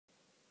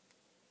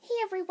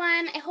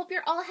everyone. I hope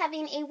you're all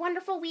having a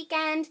wonderful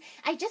weekend.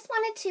 I just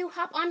wanted to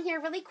hop on here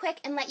really quick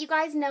and let you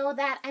guys know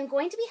that I'm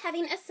going to be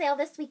having a sale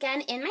this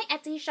weekend in my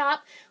Etsy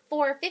shop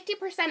for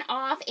 50%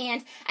 off,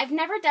 and I've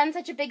never done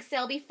such a big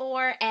sale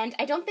before, and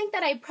I don't think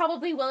that I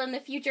probably will in the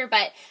future,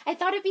 but I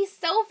thought it'd be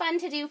so fun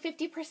to do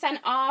 50%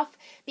 off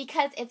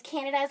because it's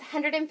Canada's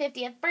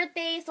 150th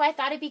birthday, so I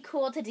thought it'd be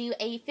cool to do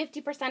a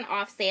 50%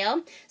 off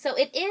sale. So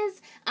it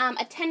is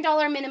a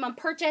 $10 minimum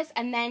purchase,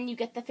 and then you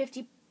get the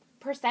 50%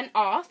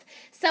 off.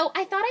 So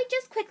I thought I'd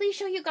just quickly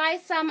show you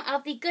guys some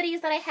of the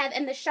goodies that I have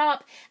in the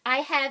shop. I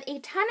have a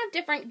ton of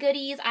different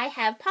goodies. I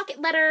have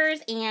pocket letters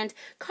and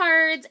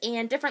cards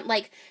and different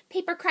like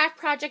paper craft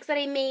projects that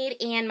I made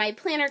and my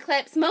planner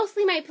clips,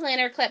 mostly my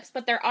planner clips,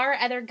 but there are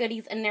other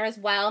goodies in there as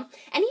well.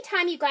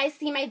 Anytime you guys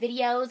see my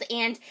videos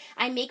and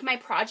I make my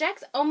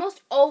projects,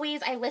 almost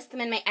always I list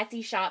them in my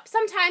Etsy shop.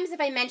 Sometimes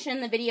if I mention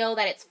in the video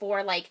that it's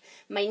for like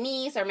my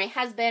niece or my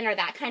husband or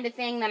that kind of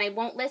thing, then I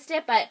won't list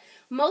it, but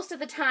most of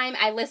the time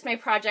I list my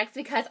projects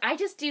because I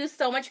just do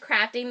so much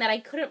crafting that I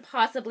couldn't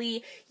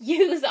possibly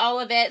use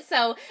all of it.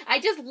 So I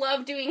just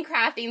love doing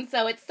crafting,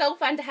 so it's so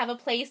fun to have a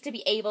place to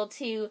be able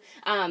to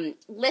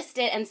list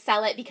it and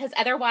sell it, because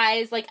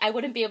otherwise like I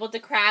wouldn't be able to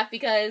craft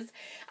because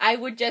I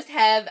would just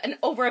have an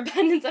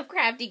overabundance of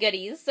crafty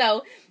goodies.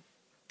 So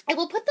I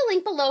will put the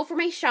link below for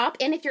my shop,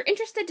 and if you're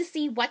interested to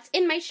see what's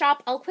in my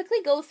shop, I'll quickly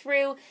go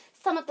through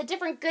some of the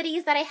different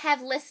goodies that I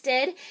have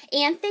listed.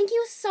 And thank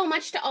you so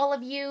much to all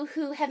of you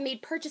who have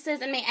made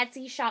purchases in my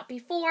Etsy shop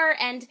before,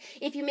 and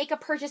if you make a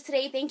purchase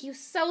today, thank you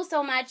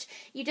so much.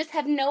 You just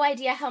have no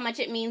idea how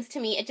much it means to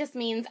me. It just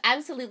means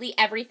absolutely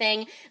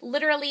everything.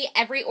 Literally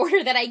every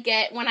order that I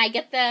get, when I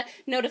get the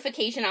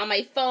notification on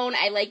my phone,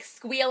 I like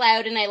squeal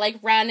out and I like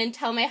run and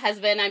tell my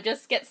husband. I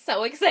just get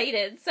so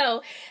excited.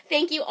 So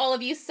thank you all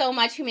of you so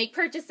much who make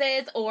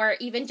purchases or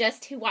even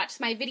just who watch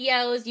my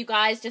videos. You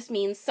guys just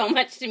mean so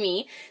much to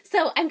me.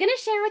 So I'm going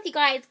to share with you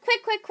guys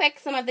quick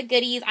some of the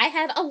goodies. I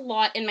have a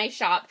lot in my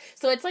shop,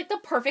 so it's like the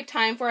perfect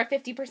time for a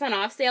 50%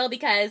 off sale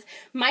because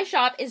my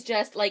shop is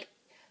just like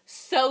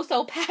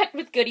so packed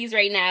with goodies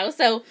right now.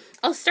 So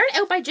I'll start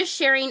out by just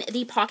sharing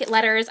the pocket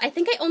letters. I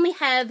think I only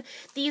have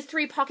these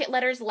 3 pocket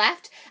letters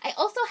left. I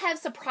also have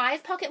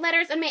surprise pocket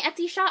letters in my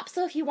Etsy shop,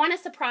 so if you want a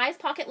surprise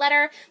pocket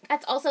letter,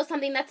 that's also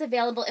something that's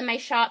available in my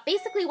shop.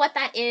 Basically what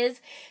that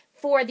is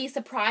for the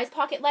surprise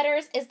pocket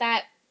letters is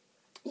that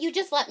you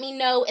just let me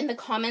know in the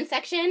comment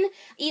section.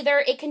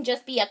 Either it can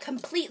just be a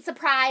complete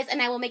surprise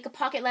and I will make a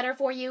pocket letter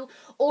for you,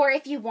 or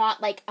if you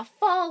want like a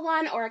fall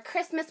one or a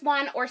Christmas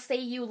one, or say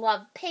you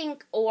love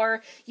pink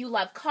or you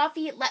love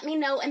coffee, let me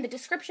know in the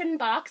description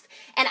box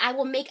and I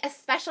will make a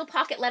special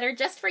pocket letter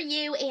just for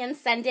you and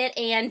send it,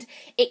 and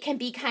it can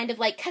be kind of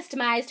like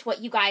customized to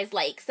what you guys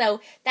like. So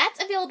that's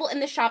available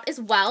in the shop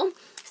as well.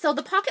 So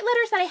the pocket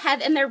letters that I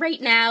have in there right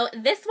now,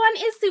 this one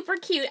is super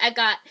cute. I've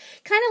got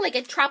kind of like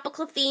a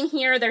tropical theme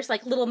here. There's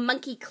like little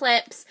monkey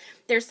clips.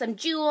 There's some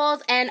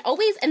jewels, and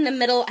always in the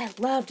middle, I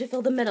love to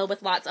fill the middle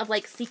with lots of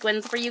like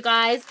sequins for you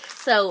guys.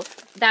 So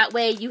that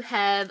way you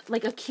have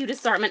like a cute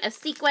assortment of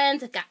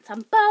sequins. I've got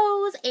some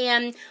bows,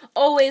 and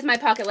always my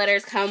pocket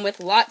letters come with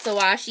lots of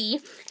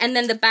washi. And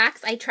then the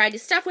backs I try to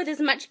stuff with as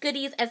much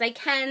goodies as I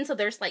can. So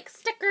there's like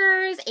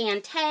stickers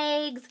and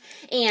tags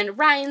and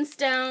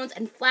rhinestones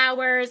and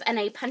flowers, and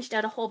I punched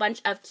out a whole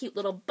bunch of cute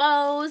little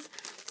bows.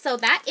 So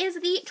that is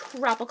the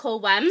tropical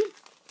one.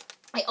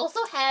 I also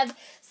have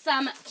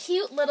some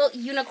cute little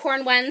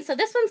unicorn ones. So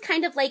this one's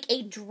kind of like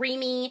a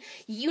dreamy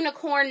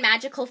unicorn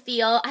magical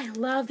feel. I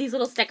love these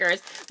little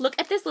stickers. Look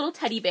at this little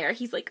teddy bear.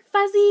 He's like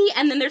fuzzy,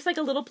 and then there's like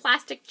a little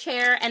plastic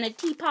chair and a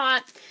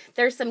teapot.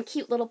 There's some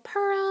cute little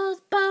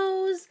pearls,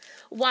 bows,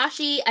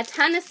 washi, a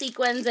ton of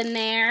sequins in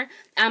there.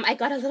 I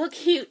got a little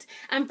cute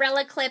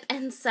umbrella clip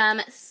and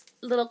some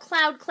little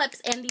cloud clips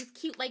and these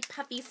cute like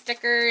puffy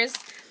stickers.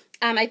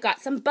 I've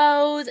got some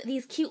bows,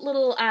 these cute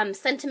little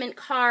sentiment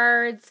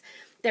cards.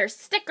 There's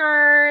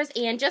stickers,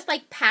 and just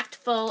like packed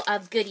full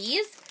of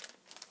goodies.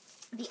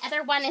 The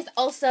other one is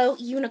also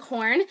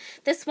unicorn.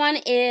 This one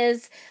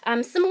is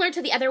similar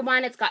to the other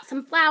one. It's got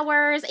some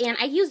flowers, and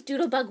I use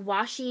Doodlebug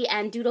washi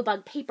and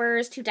Doodlebug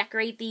papers to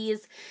decorate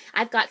these.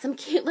 I've got some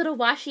cute little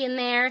washi in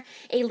there,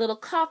 a little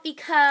coffee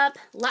cup,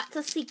 lots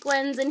of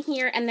sequins in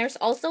here, and there's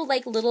also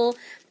like little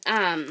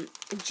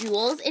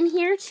jewels in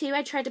here too.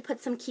 I tried to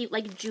put some cute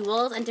like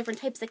jewels and different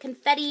types of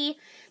confetti,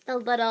 the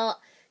little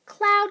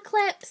cloud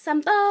clip,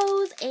 some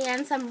bows,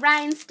 and some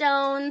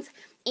rhinestones.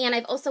 And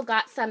I've also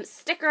got some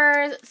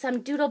stickers,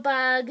 some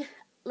Doodlebug,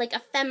 like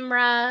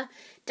ephemera,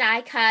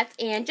 die cuts,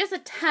 and just a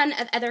ton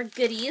of other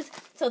goodies.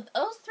 So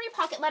those 3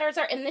 pocket letters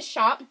are in the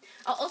shop.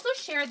 I'll also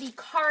share the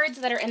cards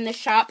that are in the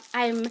shop.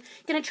 I'm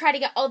going to try to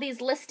get all these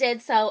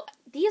listed. So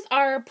these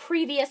are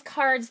previous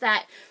cards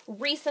that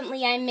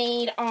recently I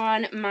made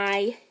on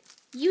my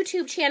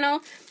YouTube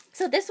channel.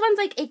 So this one's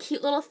like a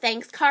cute little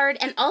thanks card,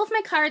 and all of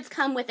my cards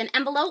come with an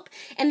envelope,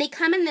 and they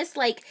come in this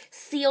like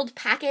sealed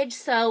package,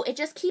 so it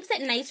just keeps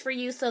it nice for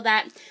you so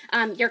that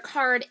your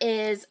card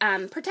is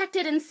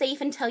protected and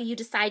safe until you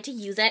decide to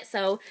use it.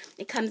 So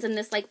it comes in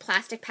this like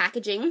plastic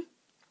packaging.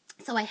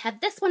 So I have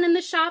this one in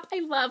the shop. I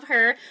love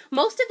her.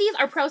 Most of these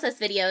are process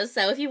videos,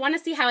 so if you want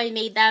to see how I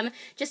made them,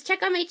 just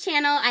check on my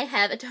channel. I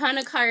have a ton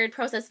of card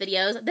process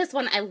videos. This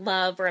one I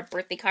love for a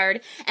birthday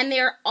card, and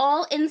they're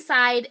all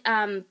inside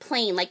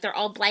plain, like they're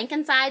all blank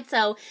inside,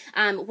 so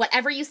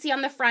whatever you see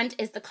on the front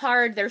is the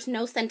card. There's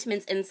no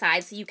sentiments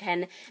inside, so you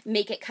can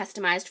make it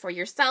customized for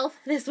yourself.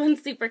 This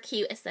one's super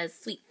cute. It says,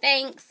 "Sweet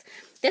thanks."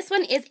 This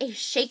one is a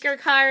shaker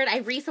card. I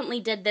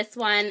recently did this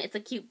one. It's a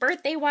cute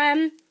birthday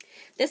one.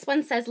 This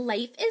one says,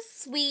 "Life is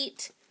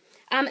sweet."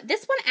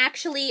 This one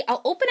actually,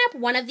 I'll open up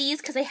one of these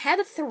because I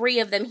have 3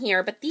 of them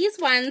here, but these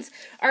ones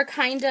are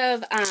kind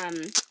of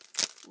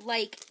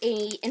like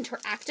a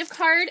interactive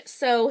card.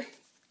 So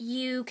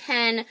you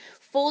can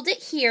fold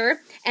it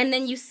here, and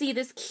then you see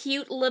this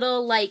cute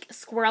little like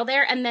squirrel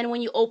there, and then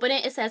when you open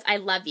it, it says, "I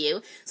love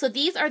you." So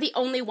these are the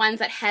only ones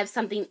that have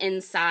something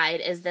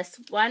inside, is this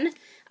one.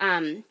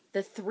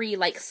 The 3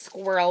 like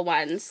squirrel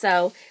ones.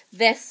 So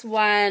this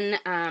one,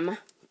 and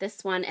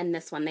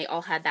this one, they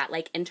all had that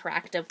like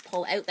interactive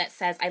pull out that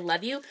says, "I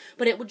love you,"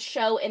 but it would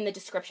show in the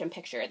description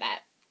picture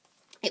that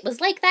it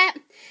was like that.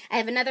 I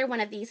have another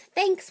one of these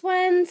thanks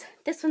ones.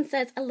 This one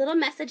says, "A little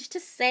message to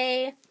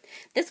say."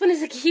 This one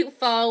is a cute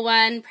fall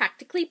one,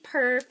 "Practically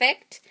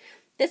perfect."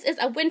 This is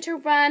a winter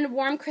one,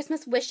 "Warm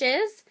Christmas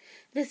wishes."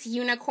 This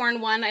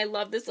unicorn one, I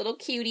love this little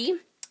cutie.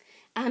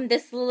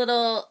 This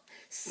little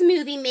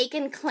smoothie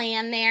making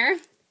clan there.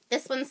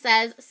 This one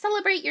says,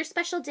 "Celebrate your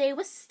special day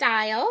with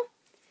style."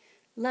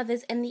 "Love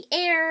is in the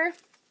air."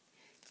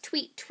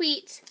 Tweet,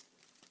 tweet.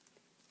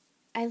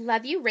 "I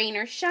love you, rain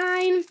or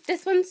shine."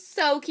 This one's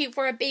so cute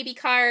for a baby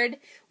card.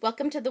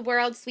 "Welcome to the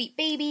world, sweet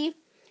baby."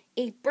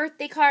 A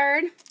birthday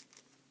card.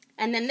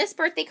 And then this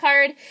birthday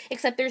card,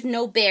 except there's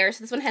no bear.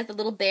 So this one has the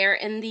little bear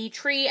in the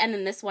tree, and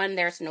then this one,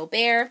 there's no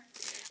bear.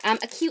 A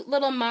cute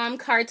little mom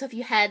card. So if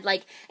you had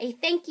like a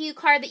thank you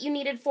card that you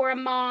needed for a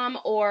mom,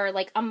 or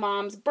like a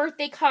mom's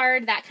birthday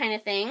card, that kind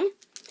of thing.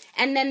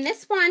 And then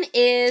this one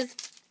is,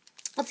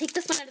 I'll take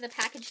this one out of the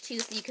package too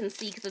so you can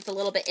see because it's a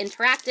little bit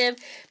interactive.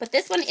 But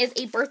this one is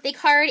a birthday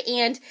card,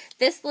 and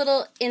this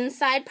little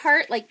inside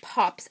part like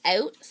pops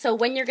out. So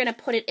when you're going to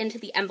put it into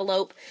the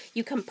envelope,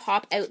 you can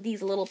pop out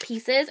these little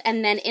pieces,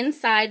 and then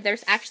inside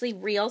there's actually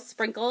real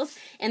sprinkles,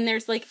 and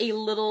there's like a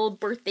little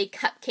birthday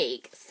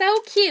cupcake.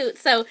 So cute.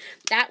 So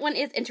that one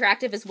is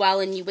interactive as well,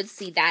 and you would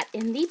see that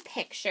in the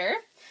picture.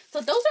 So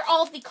those are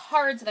all of the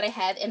cards that I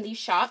have in the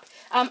shop.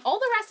 All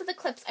the rest of the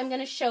clips I'm going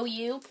to show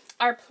you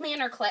are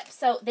planner clips.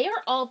 So they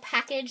are all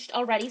packaged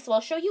already, so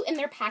I'll show you in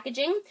their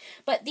packaging.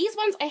 But these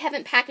ones I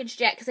haven't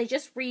packaged yet because I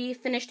just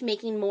finished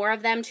making more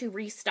of them to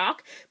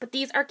restock. But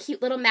these are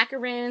cute little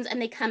macaroons,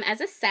 and they come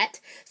as a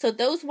set. So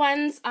those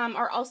ones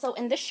are also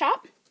in the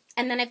shop.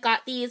 And then I've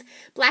got these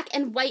black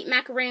and white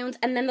macaroons,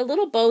 and then the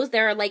little bows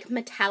there are like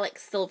metallic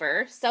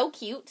silver. So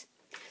cute.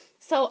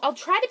 So I'll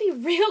try to be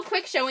real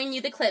quick showing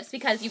you the clips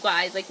because you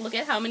guys, like, look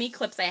at how many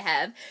clips I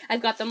have.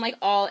 I've got them like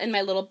all in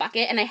my little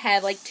bucket, and I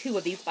have like 2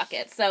 of these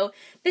buckets. So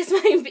this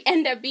might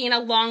end up being a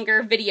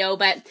longer video,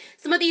 but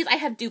some of these I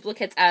have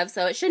duplicates of,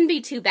 so it shouldn't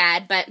be too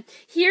bad. But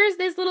here's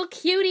this little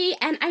cutie,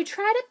 and I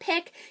try to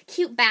pick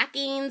cute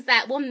backings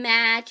that will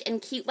match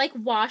and cute like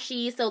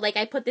washi. So like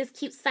I put this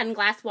cute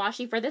sunglass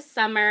washi for the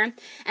summer,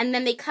 and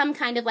then they come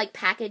kind of like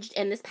packaged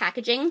in this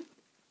packaging.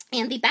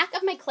 And the back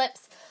of my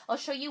clips, I'll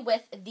show you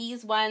with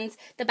these ones.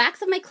 The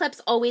backs of my clips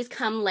always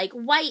come like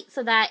white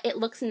so that it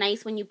looks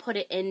nice when you put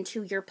it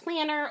into your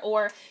planner,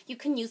 or you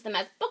can use them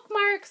as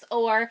bookmarks,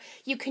 or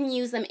you can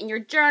use them in your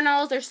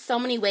journals. There's so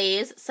many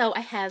ways. So I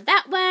have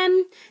that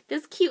one,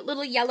 this cute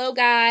little yellow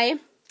guy.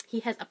 He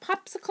has a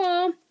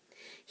popsicle.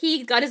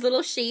 He got his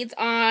little shades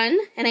on,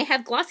 and I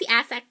have glossy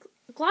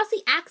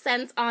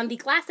accents on the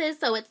glasses,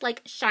 so it's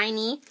like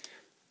shiny.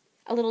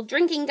 A little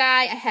drinking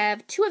guy. I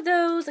have 2 of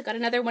those. I got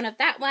another one of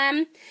that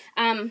one.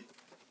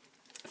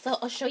 So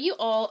I'll show you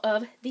all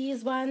of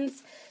these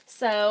ones.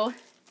 So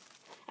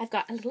I've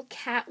got a little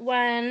cat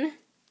one.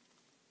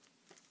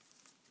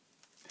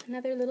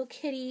 Another little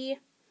kitty.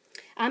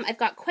 I've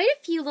got quite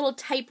a few little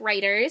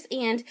typewriters,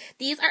 and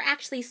these are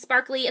actually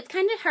sparkly. It's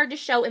kind of hard to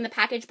show in the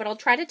package, but I'll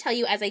try to tell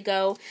you as I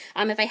go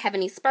if I have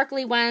any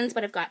sparkly ones.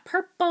 But I've got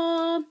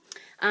purple,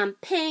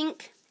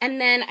 pink, and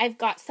then I've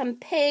got some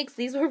pigs.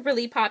 These were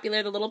really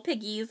popular, the little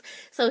piggies.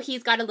 So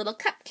he's got a little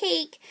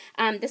cupcake.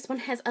 This one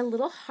has a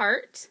little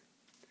heart.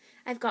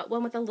 I've got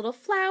one with a little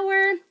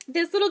flower.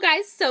 This little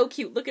guy's so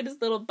cute. Look at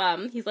his little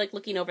bum. He's like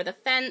looking over the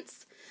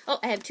fence. Oh,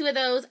 I have 2 of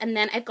those. And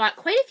then I've got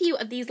quite a few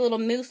of these little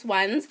moose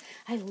ones.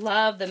 I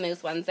love the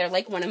moose ones. They're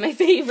like one of my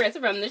favorites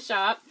from the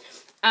shop.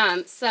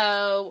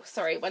 So,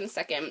 sorry, one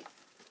second.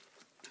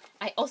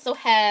 I also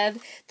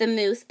have the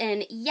moose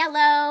in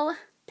yellow,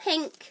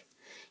 pink,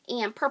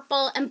 and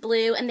purple and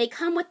blue. And they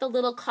come with the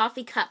little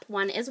coffee cup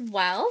one as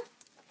well.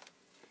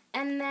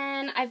 And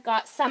then I've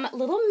got some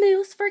little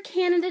moose for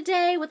Canada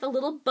Day with a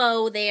little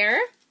bow there.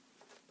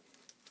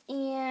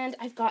 And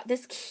I've got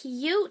this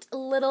cute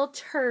little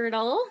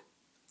turtle.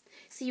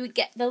 So you would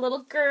get the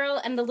little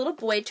girl and the little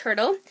boy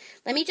turtle.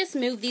 Let me just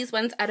move these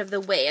ones out of the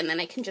way, and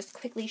then I can just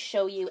quickly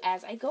show you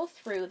as I go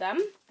through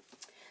them.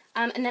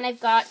 And then I've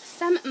got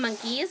some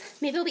monkeys.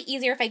 Maybe it'll be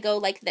easier if I go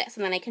like this,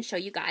 and then I can show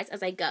you guys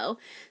as I go.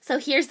 So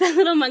here's the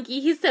little monkey.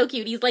 He's so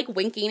cute. He's like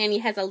winking, and he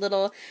has a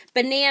little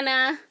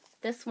banana.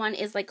 This one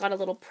is like got a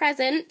little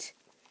present.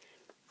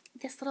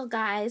 This little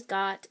guy's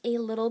got a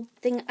little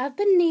thing of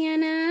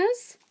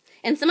bananas.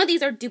 And some of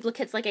these are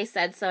duplicates, like I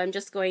said, so I'm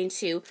just going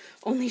to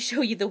only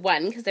show you the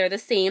one because they're the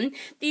same.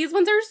 These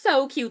ones are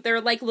so cute. They're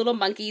like little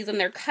monkeys, and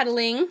they're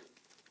cuddling.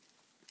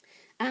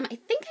 I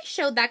think I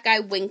showed that guy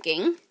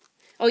winking.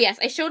 Oh yes,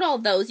 I showed all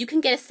those. You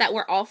can get a set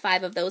where all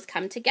 5 of those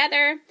come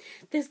together.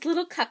 This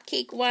little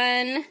cupcake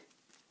one.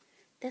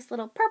 This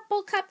little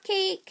purple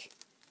cupcake.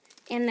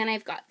 And then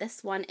I've got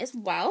this one as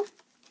well.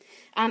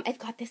 I've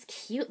got this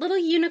cute little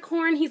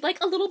unicorn. He's like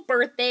a little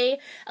birthday,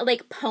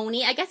 like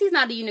pony. I guess he's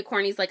not a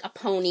unicorn. He's like a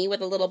pony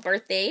with a little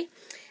birthday.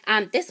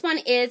 This one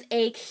is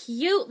a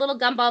cute little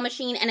gumball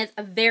machine, and it's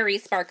very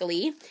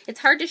sparkly. It's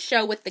hard to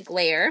show with the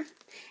glare.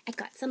 I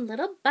got some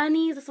little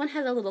bunnies. This one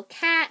has a little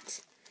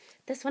cat.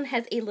 This one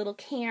has a little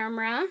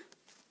camera.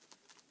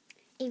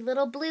 A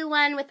little blue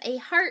one with a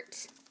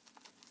heart.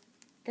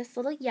 This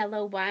little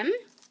yellow one.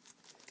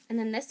 And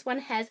then this one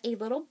has a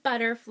little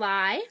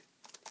butterfly.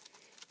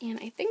 And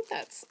I think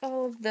that's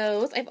all of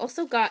those. I've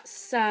also got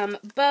some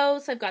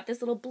bows. So I've got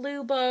this little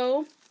blue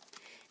bow.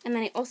 And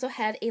then I also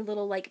have a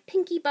little like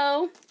pinky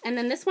bow. And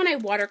then this one I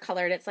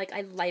watercolored. It's like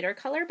a lighter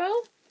color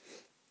bow.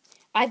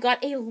 I've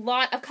got a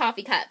lot of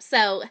coffee cups.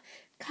 So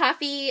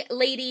coffee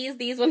ladies,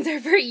 these ones are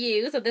for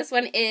you. So this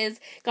one is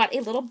got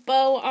a little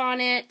bow on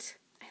it.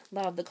 I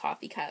love the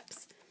coffee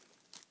cups.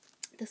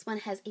 This one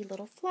has a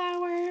little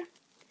flower.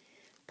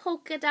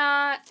 Polka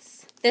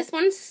dots. This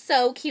one's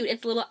so cute.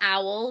 It's little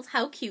owls.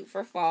 How cute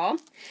for fall.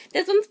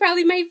 This one's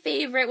probably my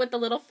favorite with the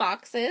little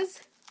foxes.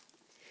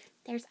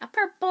 There's a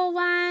purple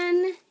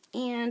one.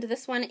 And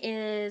this one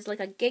is like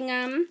a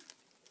gingham.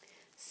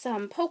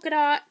 Some polka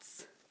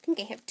dots. I think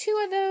I have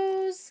 2 of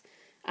those.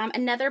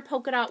 Another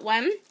polka dot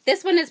one.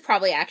 This one is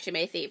probably actually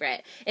my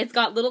favorite. It's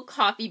got little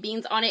coffee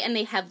beans on it, and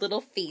they have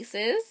little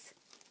faces.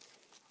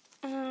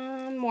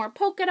 More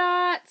polka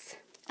dots.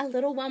 A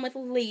little one with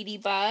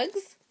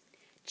ladybugs.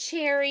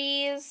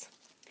 Cherries,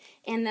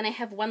 and then I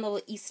have one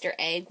little Easter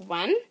egg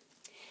one.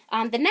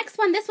 The next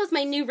one, this was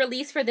my new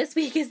release for this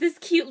week, is this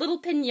cute little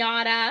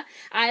piñata.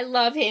 I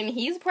love him.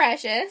 He's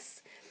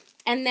precious.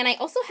 And then I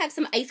also have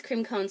some ice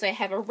cream cones. So I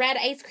have a red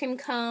ice cream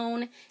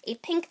cone, a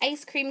pink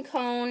ice cream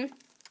cone,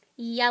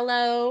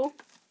 yellow.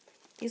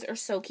 These are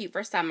so cute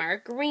for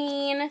summer.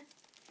 Green,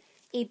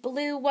 a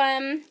blue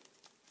one.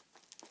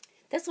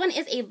 This one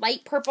is a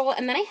light purple,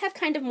 and then I have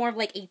kind of more of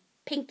like a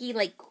pinky,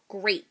 like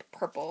grape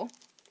purple.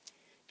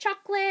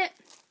 Chocolate,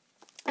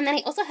 and then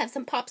I also have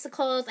some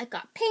popsicles. I've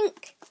got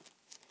pink,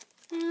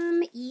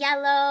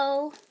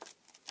 yellow,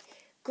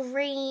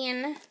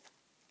 green,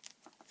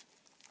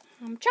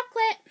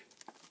 chocolate,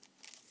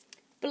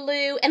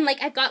 blue, and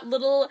like I've got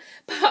little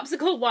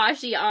popsicle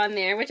washi on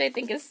there, which I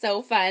think is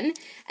so fun.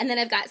 And then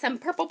I've got some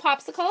purple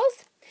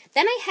popsicles.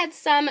 Then I had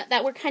some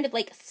that were kind of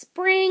like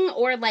spring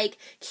or like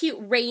cute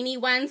rainy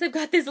ones. I've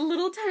got this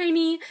little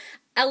tiny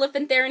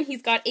elephant there, and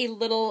he's got a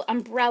little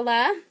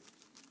umbrella.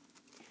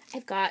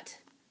 I've got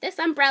this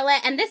umbrella,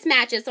 and this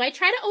matches, so I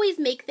try to always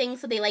make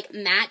things so they like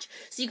match,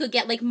 so you could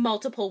get like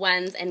multiple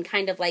ones and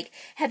kind of like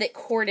have it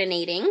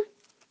coordinating.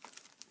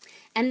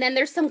 And then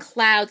there's some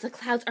clouds. The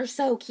clouds are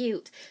so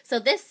cute. So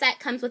this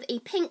set comes with a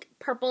pink,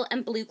 purple,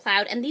 and blue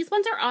cloud, and these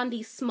ones are on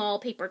these small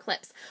paper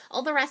clips.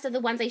 All the rest of the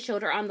ones I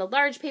showed are on the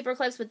large paper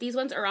clips, but these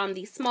ones are on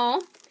the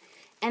small.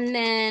 And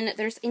then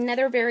there's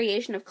another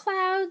variation of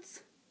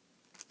clouds.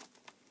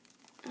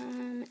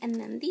 And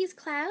then these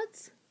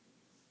clouds.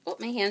 Oh,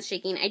 my hand's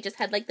shaking. I just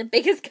had like the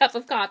biggest cup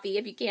of coffee,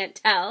 if you can't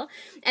tell.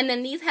 And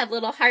then these have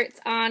little hearts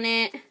on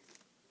it.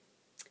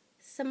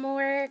 Some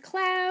more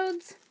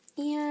clouds.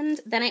 And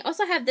then I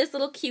also have this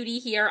little cutie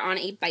here on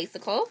a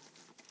bicycle.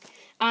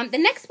 The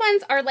next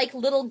ones are like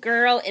little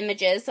girl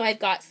images. So I've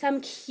got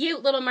some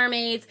cute little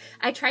mermaids.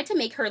 I tried to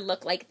make her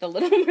look like the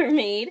Little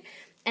Mermaid.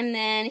 And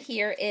then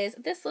here is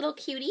this little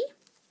cutie.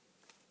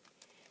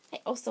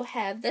 I also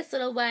have this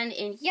little one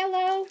in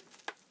yellow.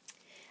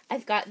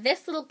 I've got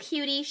this little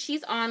cutie.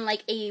 She's on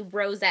like a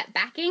rosette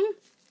backing.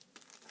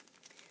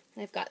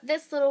 And I've got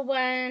this little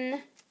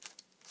one.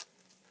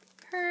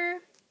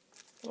 Her.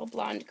 Little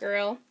blonde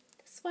girl.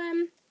 This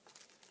one.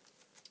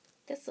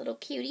 This little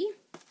cutie.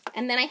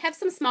 And then I have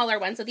some smaller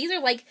ones. So these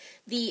are like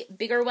the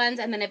bigger ones.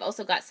 And then I've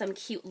also got some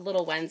cute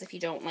little ones if you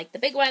don't like the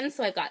big ones.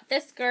 So I've got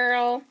this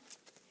girl.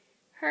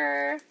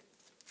 Her.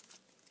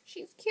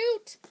 She's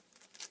cute.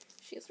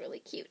 She's really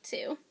cute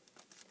too.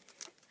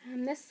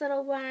 This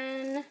little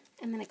one,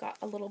 and then I got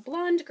a little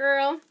blonde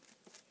girl,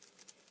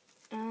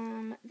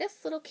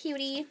 this little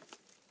cutie,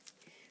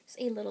 just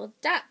a little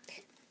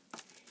duck,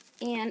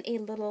 and a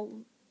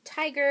little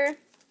tiger,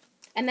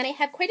 and then I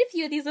have quite a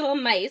few of these little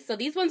mice, so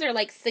these ones are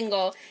like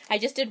single. I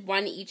just did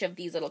one each of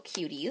these little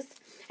cuties.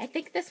 I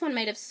think this one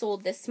might have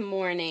sold this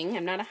morning.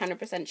 I'm not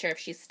 100% sure if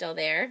she's still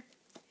there.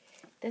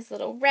 This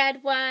little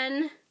red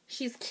one,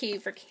 she's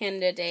cute for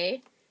Canada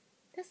Day.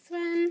 This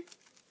one,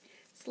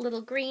 this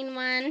little green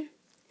one.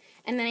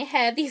 And then I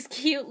have these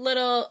cute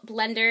little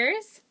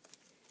blenders.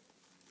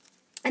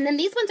 And then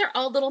these ones are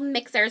all little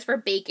mixers for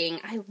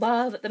baking. I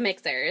love the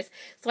mixers.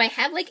 So I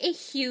have like a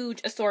huge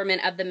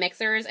assortment of the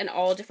mixers in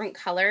all different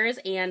colors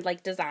and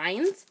like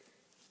designs.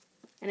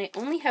 And I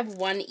only have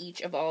one each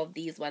of all of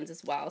these ones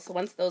as well. So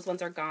once those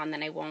ones are gone,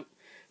 then I won't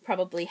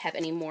probably have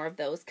any more of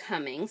those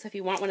coming. So if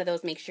you want one of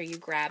those, make sure you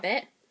grab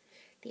it.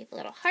 They have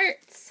little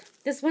hearts.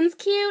 This one's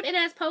cute. It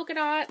has polka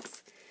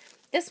dots.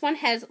 This one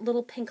has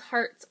little pink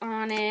hearts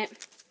on it.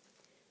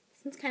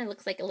 This one kind of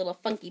looks like a little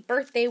funky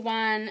birthday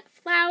one.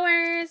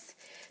 Flowers.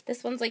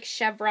 This one's like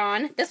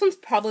chevron. This one's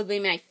probably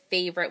my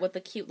favorite with the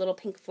cute little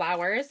pink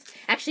flowers.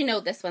 Actually, no,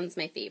 this one's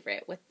my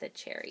favorite with the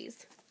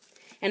cherries.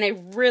 And I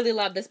really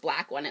love this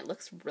black one. It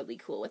looks really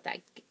cool with that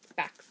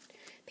back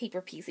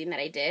paper piecing that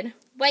I did.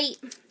 White,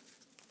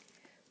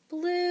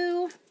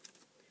 blue,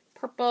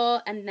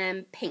 purple, and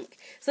then pink.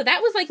 So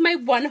that was like my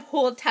one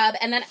whole tub.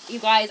 And then, you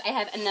guys, I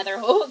have another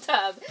whole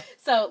tub.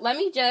 So let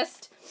me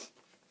just...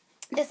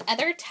 This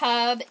other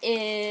tub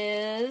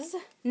is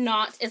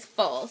not as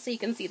full. So you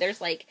can see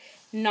there's like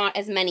not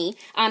as many.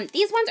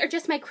 These ones are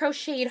just my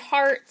crocheted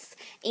hearts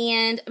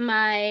and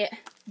my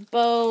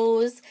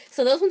bows.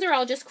 So those ones are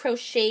all just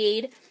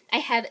crocheted. I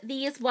have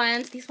these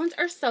ones. These ones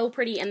are so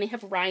pretty and they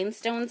have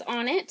rhinestones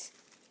on it.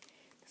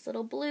 This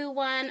little blue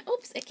one.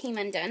 Oops, it came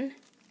undone.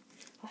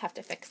 I'll have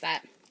to fix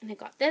that. And I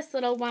got this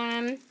little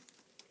one.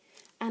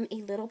 A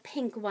little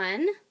pink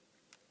one.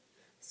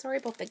 Sorry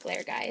about the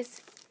glare,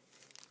 guys.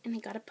 And I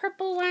got a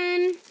purple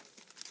one.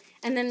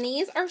 And then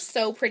these are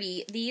so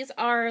pretty. These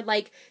are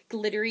like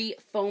glittery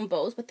foam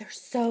bows, but they're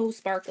so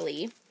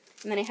sparkly.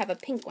 And then I have a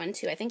pink one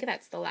too. I think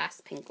that's the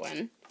last pink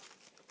one.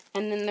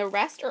 And then the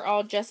rest are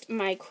all just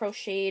my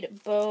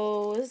crocheted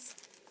bows.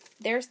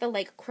 There's the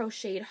like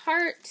crocheted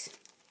heart.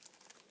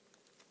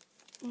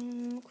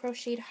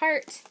 Crocheted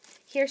heart.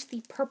 Here's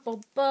the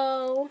purple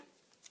bow.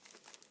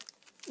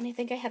 And I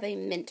think I have a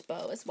mint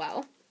bow as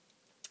well.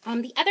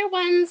 The other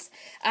ones,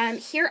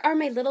 here are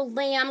my little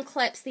lamb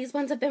clips. These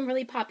ones have been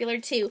really popular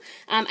too.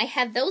 I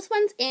have those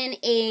ones in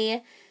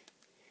a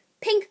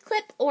pink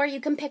clip, or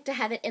you can pick to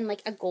have it in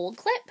like a gold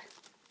clip.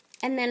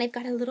 And then I've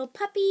got a little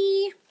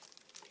puppy,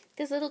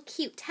 this little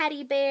cute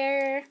teddy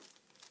bear,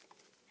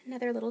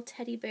 another little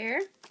teddy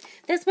bear.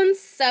 This one's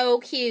so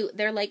cute.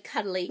 They're like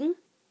cuddling,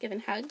 giving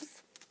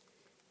hugs.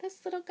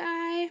 This little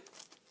guy,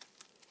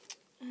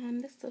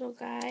 this little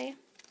guy.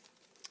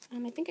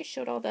 I think I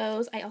showed all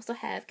those. I also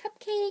have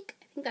cupcake.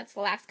 I think that's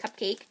the last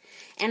cupcake.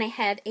 And I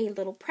have a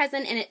little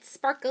present, and it's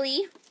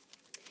sparkly.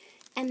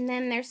 And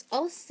then there's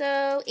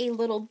also a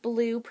little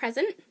blue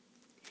present.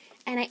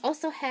 And I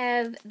also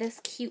have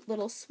this cute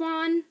little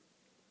swan.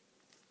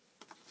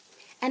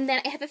 And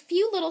then I have a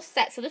few little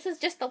sets. So this is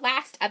just the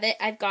last of it.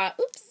 I've got,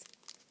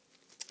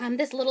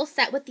 this little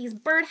set with these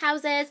bird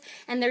houses.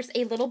 And there's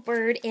a little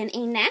bird in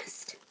a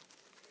nest.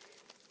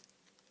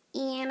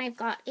 And I've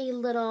got a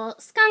little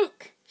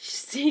skunk.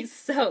 She's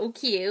so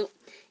cute.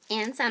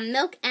 And some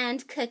milk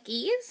and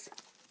cookies.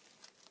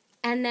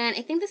 And then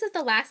I think this is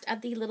the last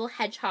of the little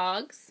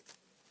hedgehogs.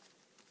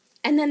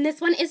 And then this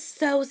one is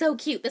so, so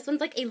cute. This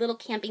one's like a little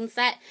camping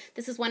set.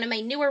 This is one of my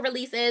newer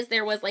releases.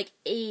 There was like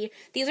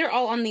these are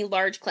all on the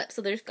large clip.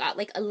 So there's got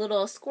like a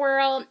little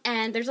squirrel,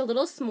 and there's a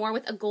little s'more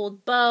with a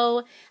gold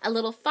bow, a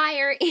little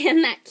fire,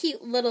 and that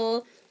cute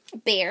little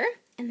bear.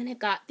 And then I've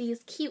got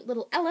these cute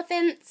little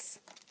elephants.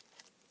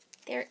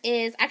 There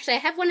is, actually I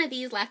have one of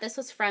these left. This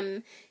was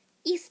from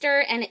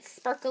Easter and it's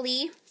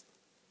sparkly.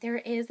 There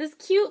is this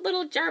cute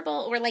little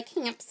gerbil or like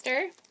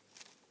hamster.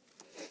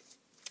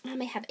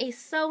 I have a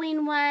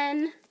sewing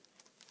one.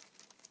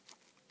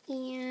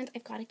 And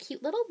I've got a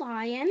cute little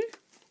lion,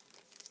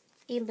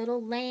 a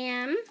little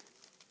lamb,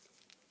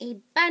 a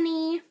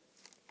bunny,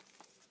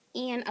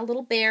 and a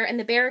little bear. And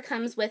the bear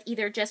comes with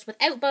either just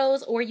without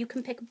bows or you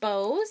can pick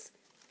bows.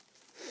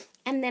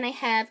 And then I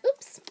have,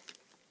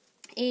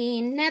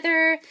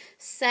 another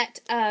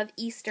set of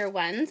Easter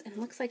ones, and it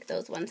looks like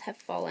those ones have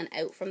fallen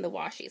out from the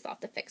washies. I'll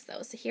have to fix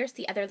those. So here's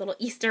the other little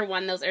Easter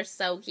one. Those are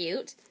so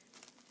cute.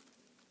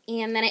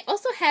 And then I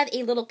also have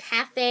a little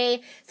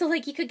cafe, so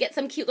like you could get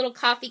some cute little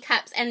coffee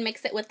cups and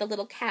mix it with the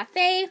little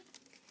cafe.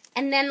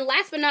 And then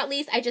last but not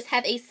least, I just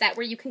have a set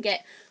where you can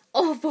get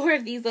all 4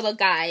 of these little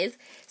guys.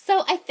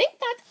 So I think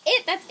that's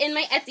it. That's in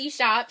my Etsy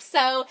shop.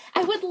 So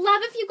I would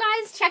love if you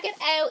guys check it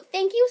out.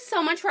 Thank you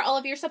so much for all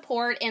of your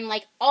support and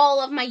like all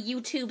of my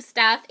YouTube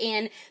stuff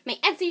and my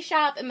Etsy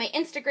shop and my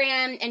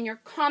Instagram and your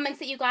comments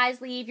that you guys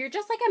leave. You're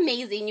just like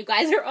amazing. You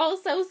guys are all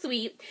so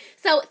sweet.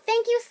 So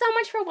thank you so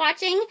much for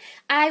watching.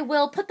 I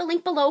will put the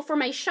link below for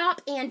my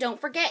shop, and don't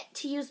forget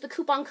to use the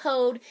coupon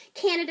code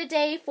Canada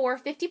Day for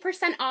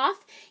 50%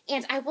 off.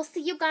 And I will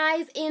see you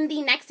guys in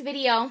the next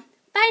video.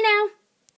 Bye now.